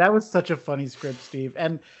 That was such a funny script, Steve,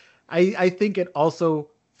 and I think it also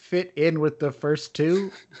fit in with the first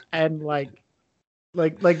 2, and like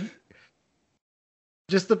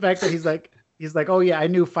just the fact that he's like, "Oh yeah, I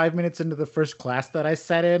knew 5 minutes into the first class that I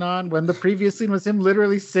sat in on," when the previous scene was him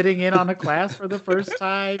literally sitting in on a class for the first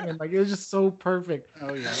time, and like it was just so perfect.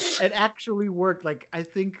 Oh yeah. It actually worked. Like I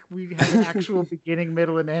think we had an actual beginning,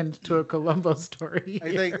 middle, and end to a Columbo story.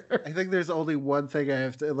 I think there's only one thing I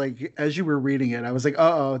have to like. As you were reading it, I was like,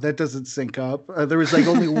 "Uh-oh, that doesn't sync up." There was like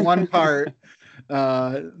only one part,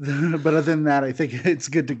 but other than that, I think it's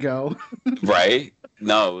good to go. Right?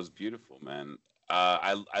 No, it was beautiful, man.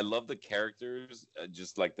 I love the characters,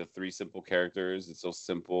 just like the 3 simple characters. It's so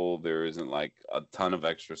simple. There isn't like a ton of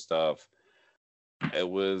extra stuff. It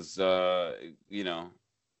was, you know,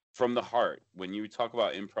 from the heart. When you talk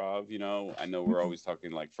about improv, you know, I know we're always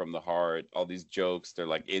talking like from the heart. All these jokes, they're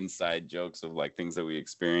like inside jokes of like things that we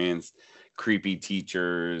experienced, creepy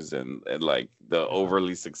teachers and like the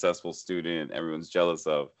overly successful student everyone's jealous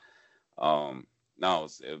of. No,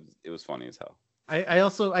 it was funny as hell.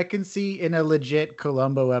 I can see in a legit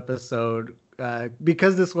Columbo episode,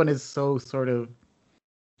 because this one is so sort of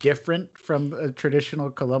different from a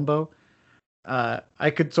traditional Columbo.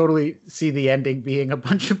 I could totally see the ending being a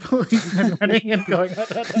bunch of policemen running and going.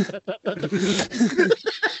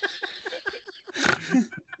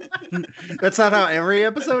 That's not how every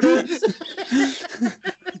episode ends.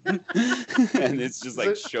 And it's just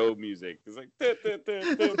like show music. It's like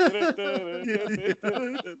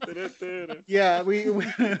yeah, we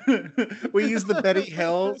use the Benny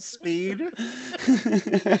Hill speed.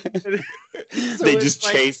 So they just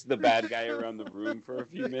chase the bad guy around the room for a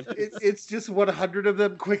few minutes. It's just 100 of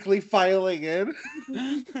them quickly filing in.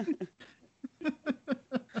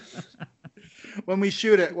 When we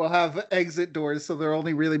shoot it, we'll have exit doors, so there'll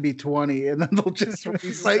only really be 20, and then they'll just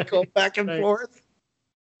recycle back and forth.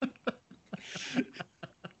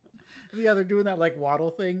 Yeah, they're doing that like waddle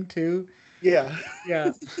thing too. Yeah.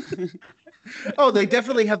 Yeah. Oh, they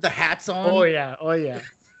definitely have the hats on. Oh yeah. Oh yeah.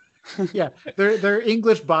 Yeah. They're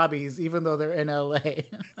English bobbies, even though they're in LA.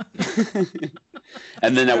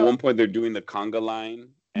 And then at one point they're doing the conga line,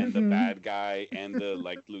 and the Mhm. bad guy and the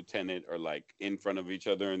like lieutenant are like in front of each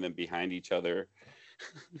other and then behind each other.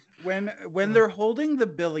 When they're holding the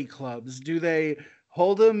billy clubs, do they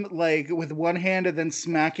hold them like with one hand and then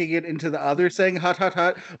smacking it into the other, saying "hut hut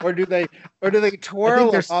hut," or do they I twirl think they're them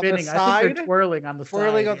on the spinning. I think side? they're twirling on the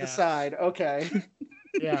Twirling side. on the side. Okay.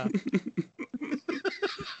 Yeah.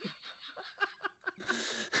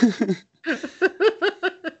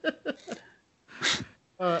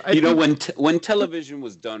 You know, when television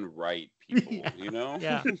was done right, people. Yeah. You know.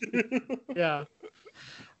 Yeah. Yeah.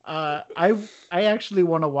 I actually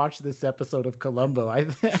want to watch this episode of Columbo. I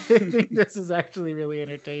think this is actually really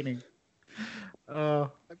entertaining. I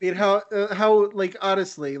mean, how like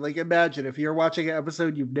honestly, like imagine if you're watching an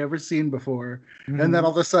episode you've never seen before, and then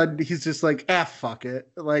all of a sudden he's just like, "Ah, fuck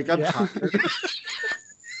it," like I'm tired.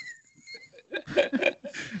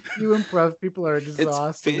 You improv people are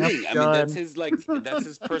exhausting. It's fitting. I mean, that's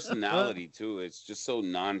his personality too. It's just so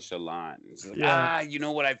nonchalant. It's like, you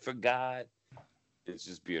know what I forgot. It's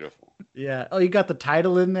just beautiful. Yeah. Oh, you got the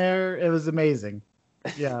title in there. It was amazing.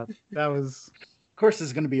 Yeah, that was. Of course,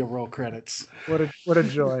 there's going to be a roll credits. What a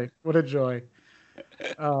joy! What a joy!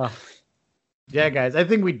 Yeah, guys, I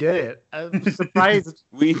think we did it. I'm surprised.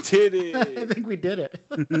 We did it. I think we did it.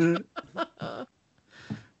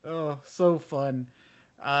 Oh, so fun.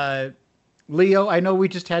 Leo, I know we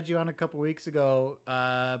just had you on a couple weeks ago,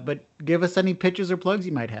 but give us any pitches or plugs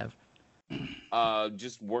you might have.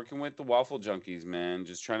 Just working with the Waffle Junkies, man.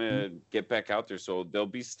 Just trying to get back out there. So there'll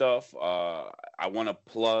be stuff. I want to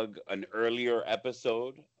plug an earlier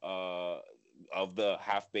episode of the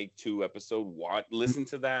Half Baked 2 episode. Listen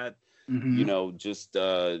to that. Mm-hmm. You know, just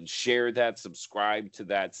share that, subscribe to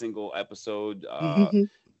that single episode.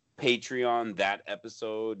 Patreon that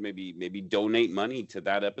episode, maybe donate money to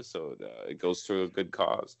that episode. It goes to a good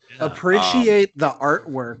cause. Appreciate the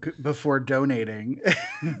artwork before donating.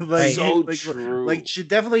 True. Like, should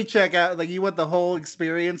definitely check out. Like, you want the whole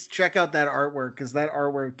experience? Check out that artwork because that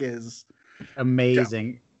artwork is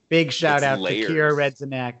amazing. Big shout out layers. to Kira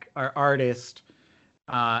Redzenek, our artist,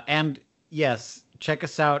 and yes, check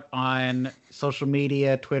us out on social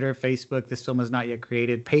media: Twitter, Facebook. This Film Is Not Yet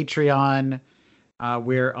Created. Patreon.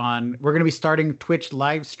 We're going to be starting Twitch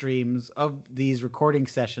live streams of these recording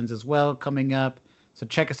sessions as well coming up. So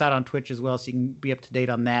check us out on Twitch as well, so you can be up to date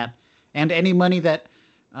on that. And any money that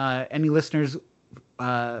any listeners,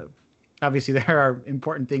 obviously there are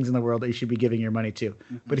important things in the world that you should be giving your money to.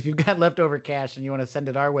 Mm-hmm. But if you've got leftover cash and you want to send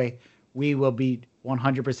it our way, we will be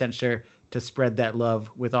 100% sure to spread that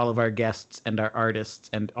love with all of our guests and our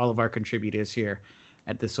artists and all of our contributors here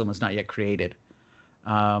at This Film Is Not Yet Created.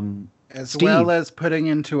 As Steve. well as putting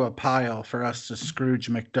into a pile for us to Scrooge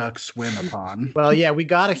McDuck swim upon. Well, yeah, we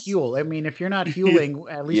got to Huel. I mean, if you're not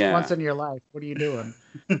Hueling at least once in your life, what are you doing?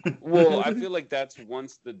 Well, I feel like that's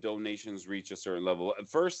once the donations reach a certain level. At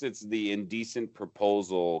first, it's the indecent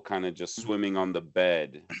proposal, kind of just swimming on the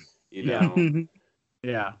bed, you know?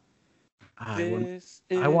 Yeah. I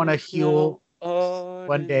want to Huel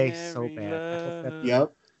one day so bad. I hope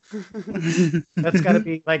Yep. That's got to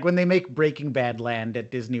be like when they make Breaking Bad land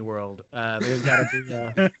at Disney World. There's got to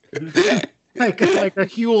be like a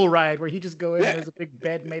Huel ride where you just go in and there's a big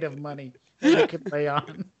bed made of money that you can lay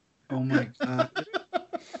on. Oh my god!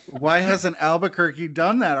 Why hasn't Albuquerque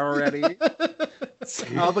done that already?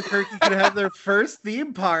 Albuquerque could have their first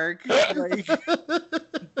theme park. Like,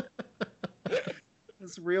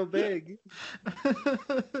 it's real big.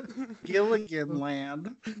 Gilligan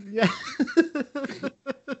Land. Yeah.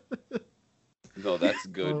 No, that's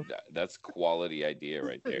good. That's quality idea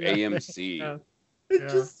right there. AMC. Yeah.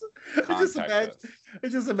 I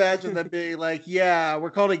just imagine them being like, yeah, we're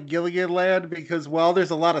calling it Gilligan Land because while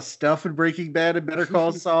there's a lot of stuff in Breaking Bad and Better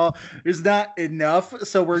Call Saul, there's not enough.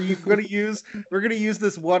 So we're gonna use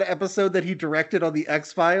this one episode that he directed on the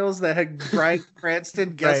X-Files that had Bryan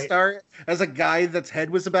Cranston guest star as a guy that's head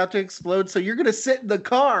was about to explode. So you're gonna sit in the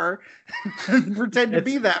car and pretend to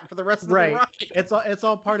be that for the rest of the ride. It's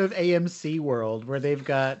all part of AMC World where they've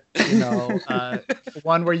got,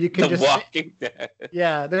 one where you can The just Walking Dead.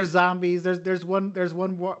 Yeah, there's zombies. There's one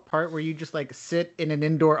part where you just like sit in an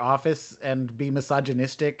indoor office and be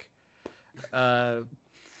misogynistic. You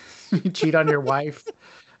cheat on your wife.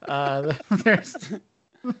 There's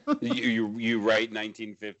you write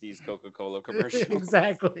 1950s Coca-Cola commercials.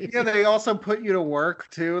 Exactly. Yeah, they also put you to work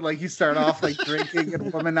too. Like you start off like drinking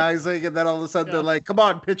and womanizing, and then all of a sudden they're like, "Come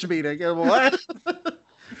on, pitch meeting." And what?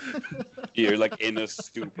 You're like in a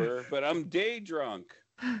stupor, but I'm day drunk.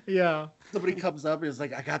 Yeah. Somebody comes up and is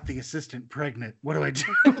like, I got the assistant pregnant. What do I do?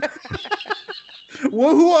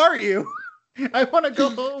 Well, who are you? I want to go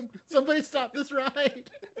home. Somebody stop this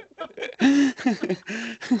ride. And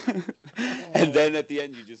then at the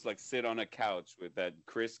end, you just like sit on a couch with that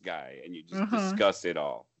Chris guy, and you just discuss it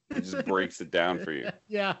all. It just breaks it down for you.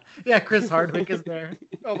 Yeah, Chris Hardwick is there.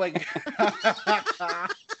 Oh my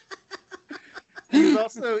god.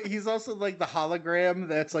 He's also like the hologram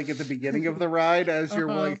that's like at the beginning of the ride as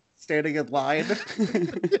you're like standing in line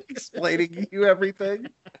explaining you everything.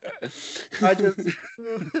 I just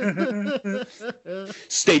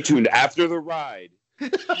stay tuned after the ride.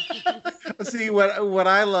 See what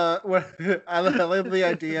I love. I love the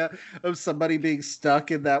idea of somebody being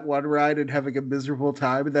stuck in that one ride and having a miserable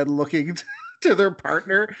time, and then looking to their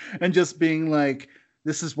partner and just being like,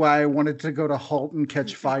 "This is why I wanted to go to Halt and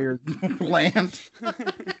Catch Fire Land."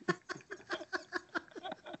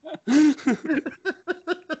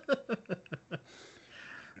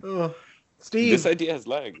 Oh, Steve, this idea has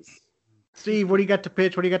legs. Steve, what do you got to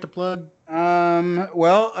pitch? What do you got to plug?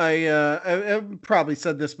 Well, I've probably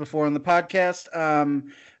said this before on the podcast.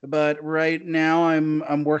 But right now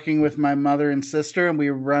I'm working with my mother and sister, and we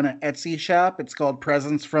run an Etsy shop. It's called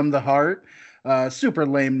Presents from the Heart. Super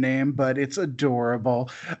lame name, but it's adorable.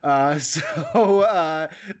 So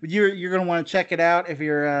you're going to want to check it out if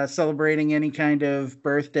you're celebrating any kind of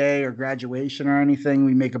birthday or graduation or anything.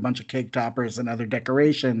 We make a bunch of cake toppers and other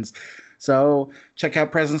decorations. So check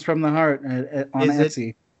out Presents from the Heart on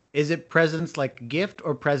Etsy. Is it presents like gift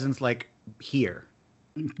or presents like here?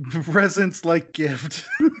 Presents like gift.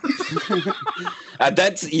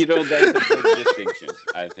 That's a big distinction,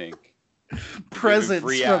 I think. Presents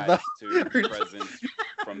free from the to presents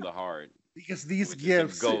from the heart. Because these which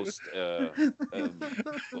gifts is a ghost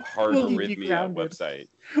heart arrhythmia website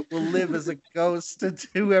will live as a ghost to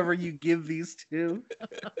whoever you give these to.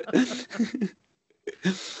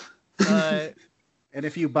 And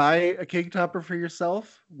if you buy a cake topper for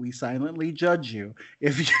yourself, we silently judge you.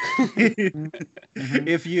 If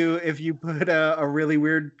you put a really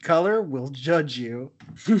weird color, we'll judge you.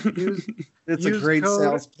 It's a great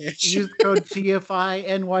sales pitch. Use code TFI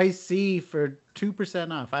NYC for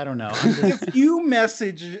 2% off. I don't know. If you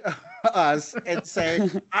message us and say,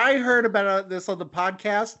 I heard about this on the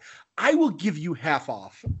podcast, I will give you half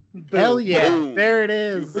off. Hell yeah. Boom. There it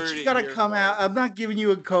is. But you gotta come out. I'm not giving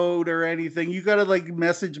you a code or anything. You gotta like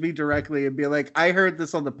message me directly and be like, I heard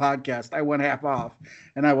this on the podcast. I want half off,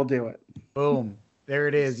 and I will do it. Boom. There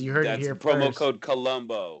it is. You heard it here promo first. code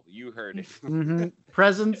Columbo. You heard it. Mm-hmm.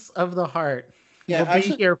 Presence of the Heart. Yeah, we'll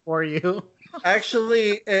be here for you.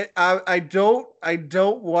 Actually, I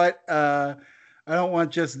don't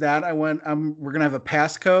want just that. We're gonna have a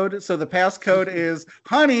passcode. So the passcode is,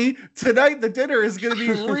 honey, tonight the dinner is gonna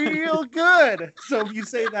be real good. So if you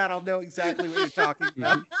say that, I'll know exactly what you're talking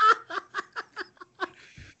about.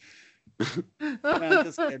 No,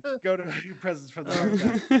 just kidding. Go to Presents from the Heart.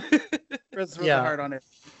 Presents from the Heart on it.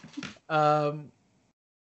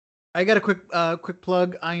 I got a quick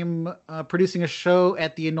plug. I am producing a show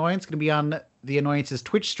at The Annoyance. Going to be on The Annoyance's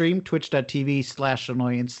Twitch stream,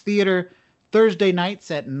 twitch.tv/Annoyance Theater. Thursday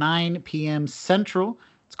nights at 9 p.m. Central.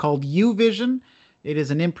 It's called U-Vision. It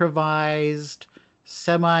is an improvised,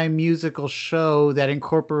 semi-musical show that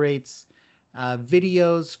incorporates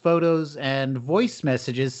videos, photos, and voice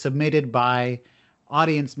messages submitted by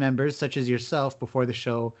audience members such as yourself before the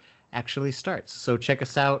show actually starts. So check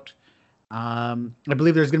us out. I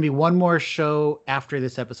believe there's going to be one more show after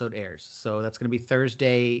this episode airs. So that's going to be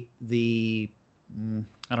Thursday, I don't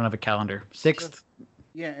have a calendar, 6th?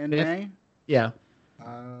 Yeah, in May? Yeah.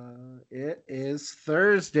 It is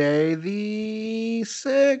Thursday the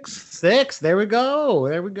 6th. 6th. There we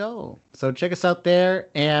go. So check us out there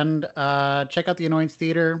and check out The Annoyance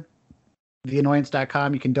Theater,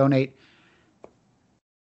 theannoyance.com. You can donate.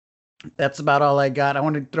 That's about all I got. I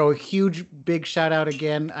want to throw a huge, big shout out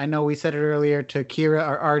again. I know we said it earlier to Kira,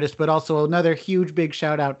 our artist, but also another huge, big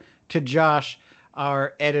shout out to Josh,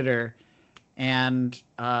 our editor. And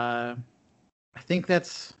I think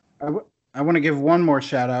that's... I want to give one more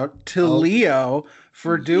shout out to Leo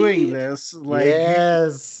for doing this.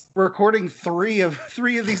 Yes, recording three of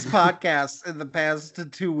these podcasts in the past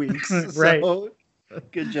 2 weeks. Right. So,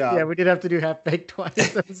 good job. Yeah, we did have to do Half Baked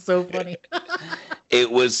twice. That was so funny. It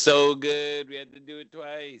was so good. We had to do it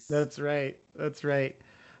twice. That's right.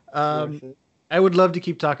 I would love to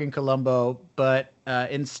keep talking Columbo, but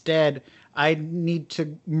instead, I need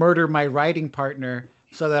to murder my writing partner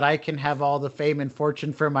so that I can have all the fame and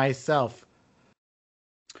fortune for myself.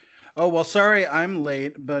 Oh, well, sorry I'm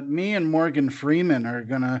late, but me and Morgan Freeman are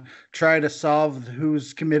going to try to solve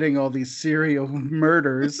who's committing all these serial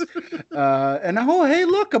murders. And oh, hey,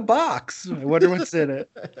 look, a box. I wonder what's in it.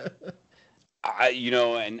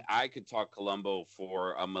 And I could talk Columbo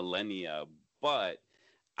for a millennia, but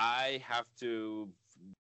I have to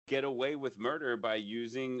get away with murder by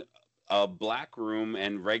using a black room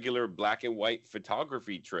and regular black and white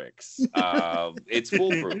photography tricks. It's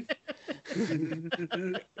foolproof.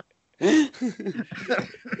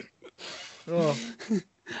 Oh,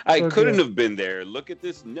 I couldn't have been there. Look at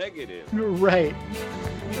this negative. right.